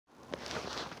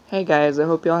Hey guys, I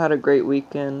hope y'all had a great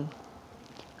weekend,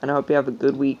 and I hope you have a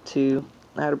good week too.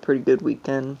 I had a pretty good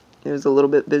weekend. It was a little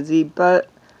bit busy, but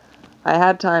I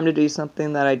had time to do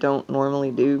something that I don't normally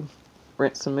do,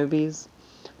 rent some movies.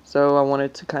 So I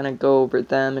wanted to kind of go over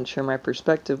them and share my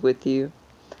perspective with you.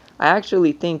 I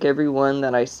actually think every one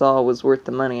that I saw was worth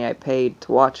the money I paid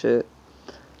to watch it.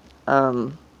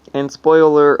 And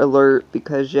spoiler alert,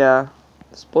 because yeah,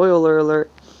 spoiler alert.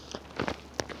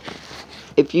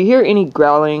 If you hear any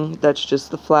growling, that's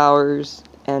just the flowers,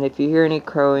 and if you hear any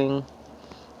crowing,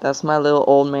 that's my little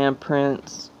old man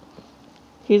Prince.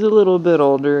 He's a little bit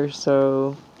older,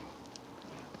 so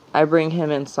I bring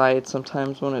him inside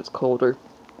sometimes when it's colder.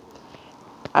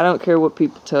 I don't care what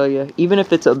people tell you. Even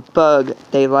if it's a bug,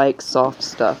 they like soft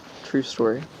stuff. True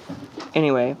story.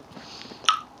 Anyway,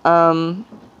 I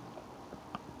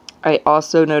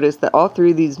also noticed that all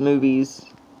three of these movies,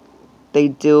 they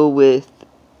deal with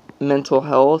mental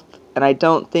health, and I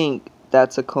don't think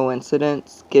that's a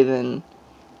coincidence given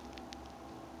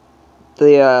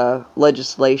the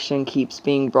legislation keeps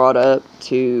being brought up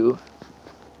to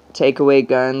take away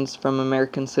guns from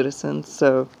American citizens,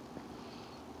 so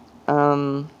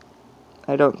I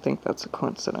don't think that's a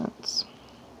coincidence.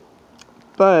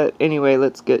 But anyway,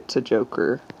 let's get to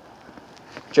Joker.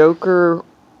 Joker,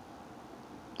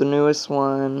 the newest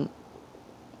one,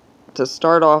 to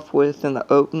start off with, in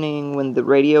the opening when the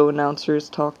radio announcer is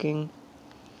talking,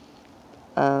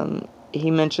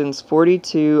 he mentions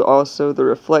 42, also the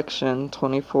reflection,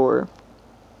 24.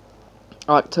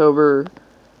 October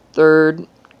 3rd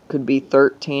could be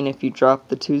 13 if you drop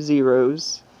the 2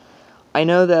 zeros. I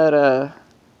know that,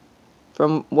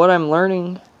 from what I'm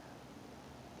learning,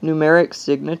 numeric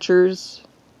signatures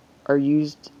are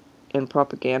used in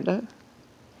propaganda.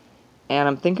 And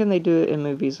I'm thinking they do it in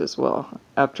movies as well,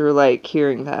 after,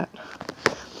 hearing that.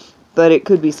 But it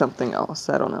could be something else,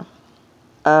 I don't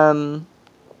know.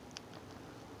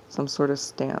 Some sort of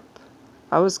stamp.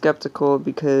 I was skeptical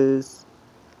because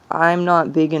I'm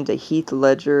not big into Heath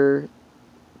Ledger,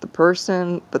 the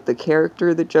person, but the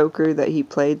character, the Joker that he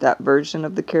played, that version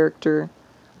of the character,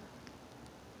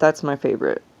 that's my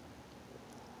favorite.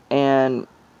 And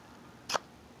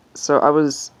so I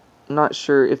was not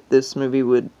sure if this movie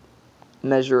would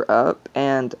measure up,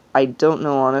 and I don't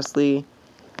know, honestly.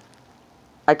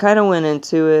 I kind of went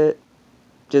into it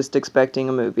just expecting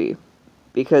a movie,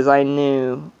 because I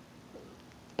knew,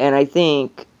 and I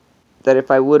think that if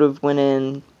I would have went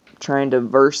in trying to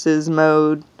versus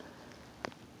mode,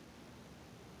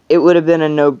 it would have been a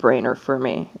no-brainer for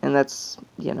me, and that's,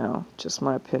 just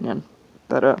my opinion.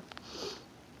 But,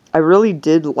 I really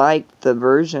did like the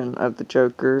version of the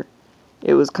Joker.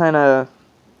 It was kind of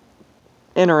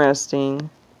interesting.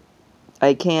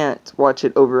 I can't watch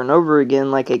it over and over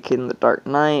again like I could in The Dark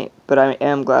Knight, but I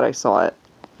am glad I saw it.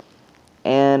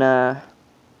 And,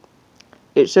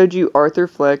 it showed you Arthur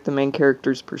Fleck, the main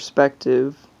character's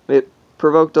perspective. It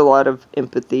provoked a lot of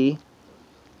empathy.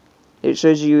 It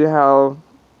shows you how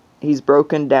he's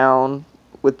broken down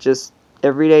with just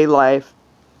everyday life.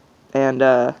 And,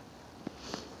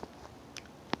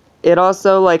 it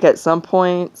also, at some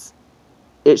points,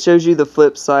 it shows you the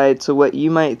flip side. So what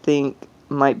you might think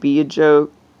might be a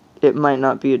joke, it might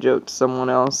not be a joke to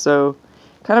someone else. So,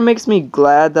 kind of makes me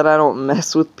glad that I don't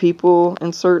mess with people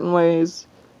in certain ways.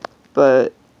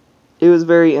 But it was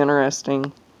very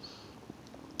interesting.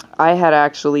 I had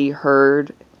actually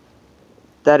heard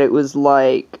that it was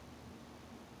like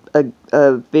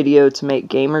a video to make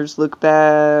gamers look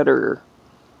bad, or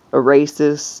a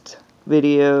racist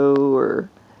video, or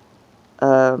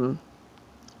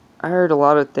I heard a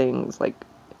lot of things, like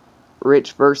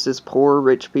rich versus poor.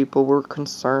 Rich people were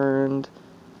concerned.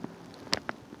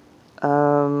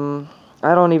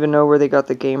 I don't even know where they got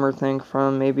the gamer thing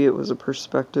from. Maybe it was a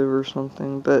perspective or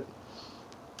something,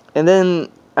 and then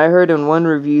I heard in one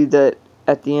review that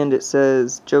at the end it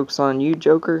says, "Joke's on you,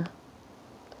 Joker."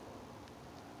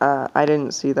 I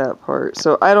didn't see that part,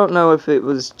 so I don't know if it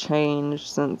was changed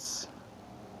since,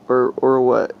 or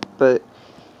what, but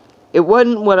it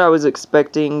wasn't what I was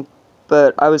expecting,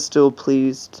 but I was still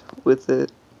pleased with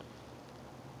it.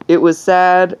 It was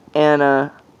sad, and,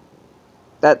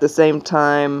 at the same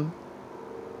time,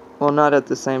 well, not at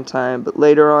the same time, but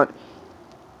later on,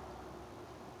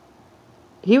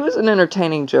 he was an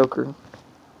entertaining Joker.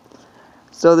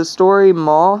 So the story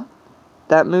Maw,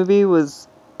 that movie was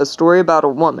a story about a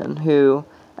woman who,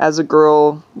 as a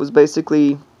girl, was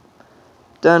basically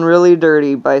done really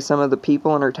dirty by some of the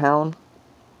people in her town.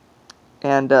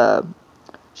 And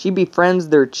she befriends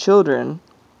their children.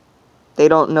 They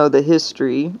don't know the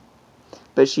history,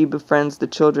 but she befriends the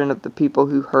children of the people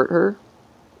who hurt her.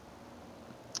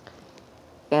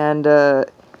 And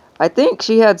I think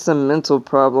she had some mental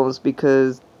problems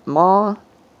because Ma,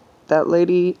 that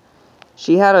lady,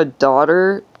 she had a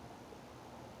daughter,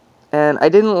 and I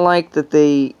didn't like that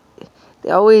they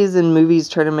always in movies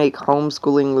try to make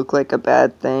homeschooling look like a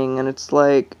bad thing, and it's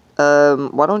like,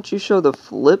 why don't you show the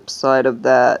flip side of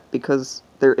that? Because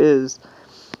there is.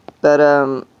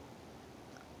 But,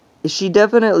 she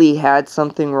definitely had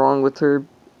something wrong with her.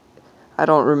 I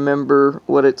don't remember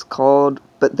what it's called,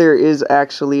 but there is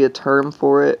actually a term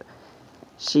for it.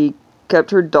 She kept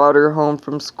her daughter home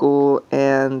from school,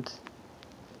 and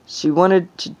she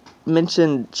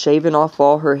mentioned shaving off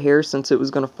all her hair since it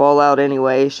was going to fall out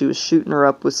anyway. She was shooting her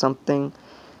up with something.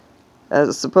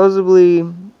 Supposedly,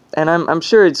 and I'm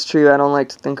sure it's true, I don't like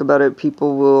to think about it,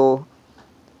 people will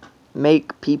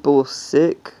make people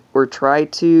sick or try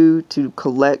to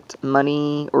collect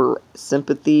money or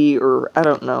sympathy, or I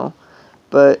don't know.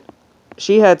 But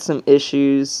she had some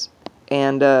issues,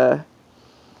 and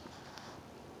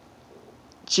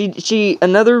she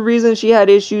another reason she had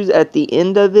issues at the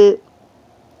end of it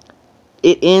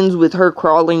ends with her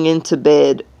crawling into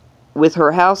bed with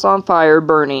her house on fire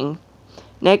burning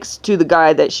next to the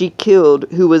guy that she killed,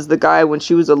 who was the guy when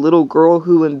she was a little girl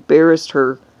who embarrassed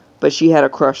her but she had a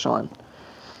crush on.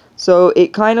 So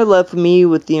it kind of left me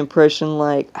with the impression,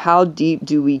 like, how deep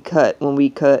do we cut when we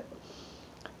cut?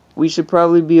 We should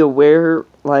probably be aware,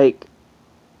 like,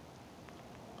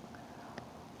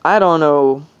 I don't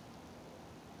know.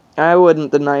 I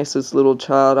wasn't the nicest little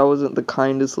child. I wasn't the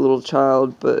kindest little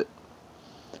child, but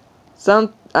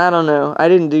I don't know. I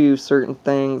didn't do certain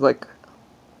things. Like,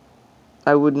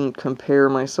 I wouldn't compare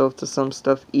myself to some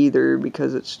stuff either,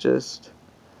 because it's just,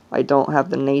 I don't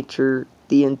have the nature,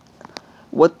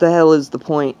 what the hell is the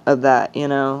point of that, you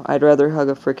know? I'd rather hug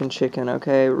a frickin' chicken,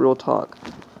 okay? Real talk.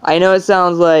 I know it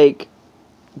sounds like,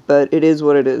 but it is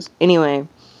what it is. Anyway,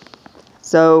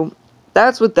 so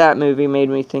that's what that movie made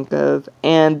me think of.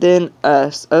 And then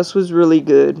Us. Us was really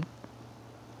good.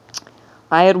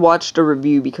 I had watched a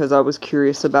review because I was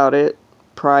curious about it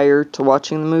prior to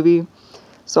watching the movie.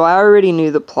 So I already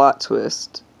knew the plot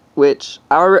twist, which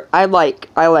I like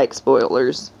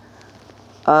spoilers.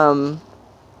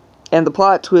 And the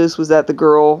plot twist was that the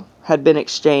girl had been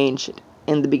exchanged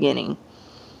in the beginning.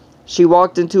 She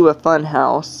walked into a fun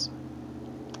house,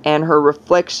 and her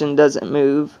reflection doesn't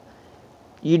move.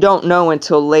 You don't know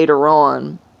until later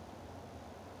on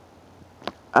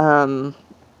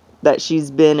that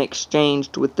she's been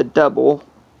exchanged with the double.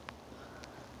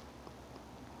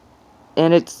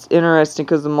 And it's interesting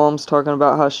because the mom's talking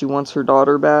about how she wants her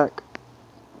daughter back.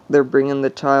 They're bringing the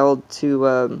child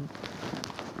to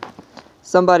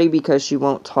somebody because she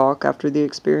won't talk after the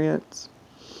experience.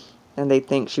 And they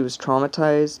think she was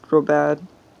traumatized real bad.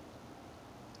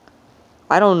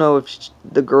 I don't know if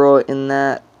the girl in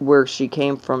that, where she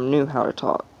came from, knew how to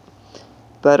talk.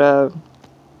 But,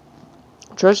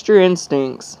 trust your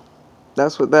instincts.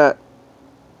 That's what that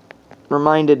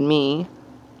reminded me.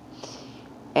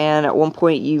 And at one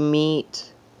point you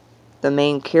meet the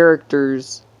main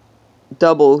character's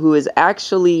double, who is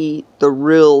actually the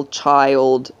real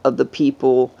child of the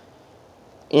people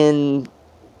in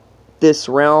this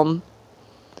realm.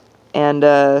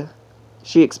 And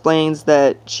she explains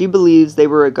that she believes they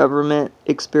were a government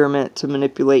experiment to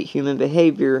manipulate human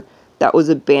behavior that was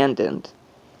abandoned.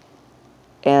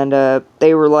 And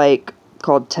they were like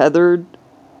called tethered,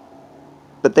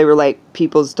 but they were like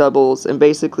people's doubles, and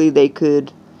basically they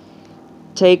could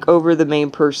take over the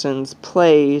main person's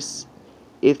place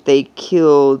if they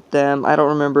killed them. I don't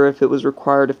remember if it was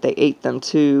required if they ate them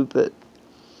too, but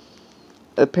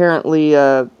apparently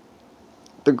the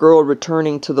girl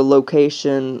returning to the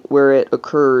location where it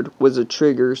occurred was a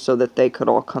trigger so that they could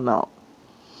all come out.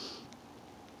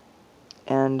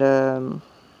 And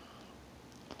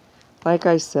like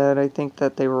I said, I think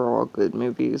that they were all good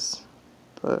movies.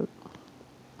 But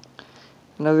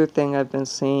another thing I've been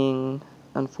seeing,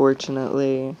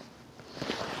 unfortunately,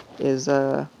 is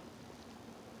all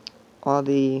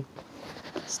the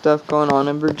stuff going on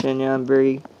in Virginia. I'm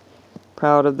very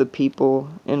proud of the people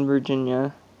in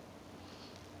Virginia.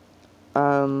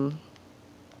 I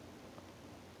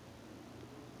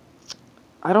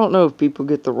don't know if people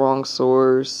get the wrong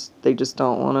source. They just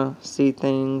don't want to see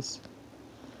things.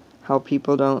 How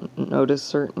people don't notice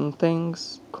certain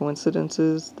things.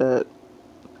 Coincidences that...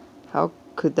 How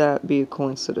could that be a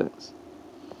coincidence?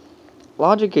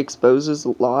 Logic exposes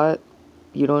a lot.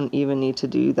 You don't even need to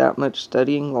do that much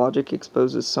studying. Logic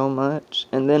exposes so much.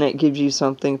 And then it gives you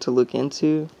something to look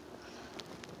into.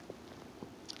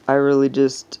 I really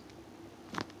just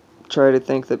try to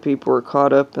think that people are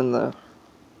caught up in the,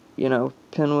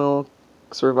 pinwheel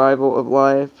survival of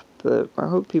life. but I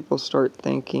hope people start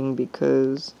thinking,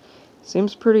 because it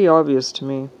seems pretty obvious to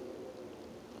me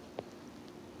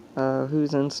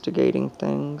who's instigating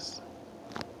things.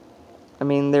 I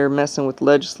mean, they're messing with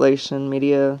legislation,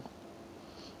 media,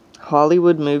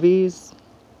 Hollywood movies.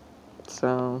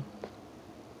 So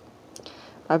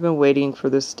I've been waiting for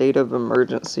this state of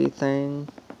emergency thing.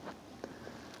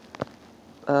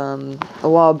 A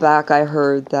while back I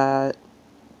heard that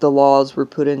the laws were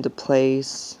put into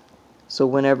place so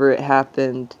whenever it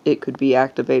happened it could be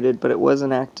activated, but it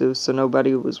wasn't active, so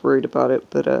nobody was worried about it.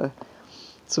 But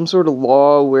some sort of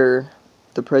law where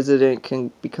the president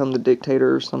can become the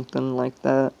dictator or something like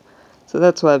that. So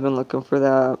that's why I've been looking for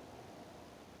that.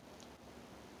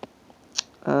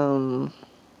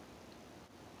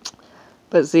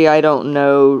 But see, I don't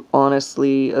know,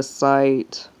 honestly, a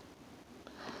site.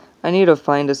 I need to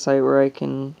find a site where I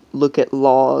can look at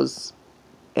laws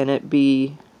and it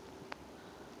be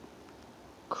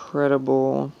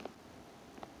credible.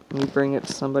 You bring it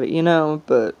to somebody, you know,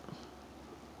 but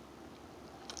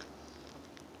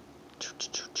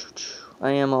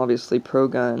I am obviously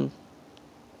pro-gun.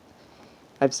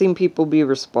 I've seen people be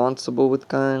responsible with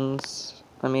guns.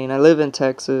 I mean, I live in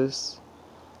Texas.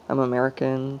 I'm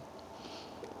American.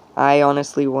 I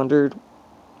honestly wondered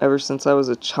ever since I was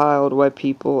a child why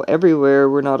people everywhere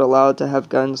were not allowed to have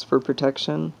guns for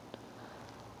protection.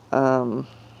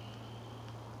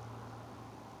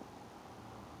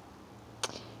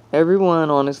 Everyone,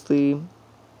 honestly,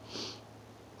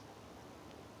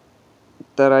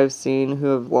 that I've seen who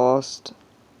have lost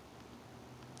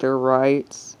their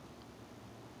rights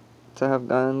to have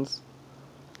guns,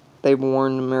 they've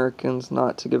warned Americans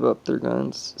not to give up their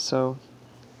guns. So,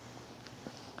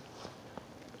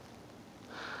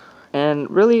 and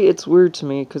really it's weird to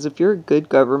me, because if you're a good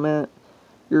government,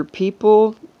 your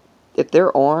people, if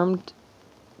they're armed,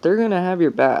 they're gonna have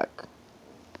your back.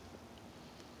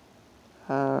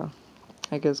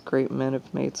 I guess great men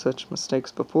have made such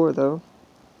mistakes before, though.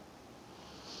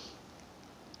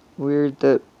 Weird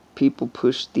that people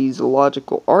push these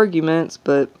illogical arguments,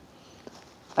 but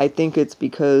I think it's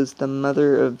because the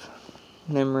mother of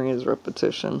memory is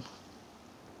repetition.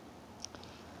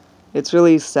 It's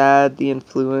really sad, the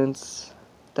influence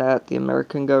that the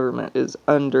American government is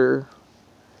under.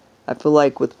 I feel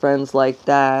like with friends like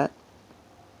that,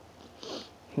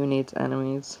 who needs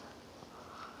enemies?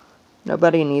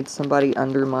 Nobody needs somebody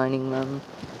undermining them,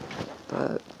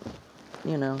 but,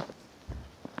 you know.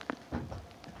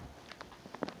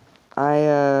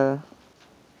 I,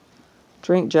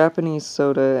 drink Japanese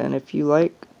soda, and if you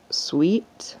like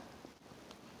sweet,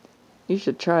 you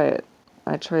should try it.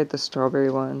 I tried the strawberry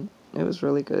one. It was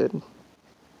really good. And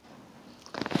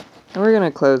we're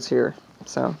gonna close here,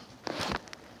 so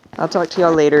I'll talk to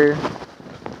y'all later.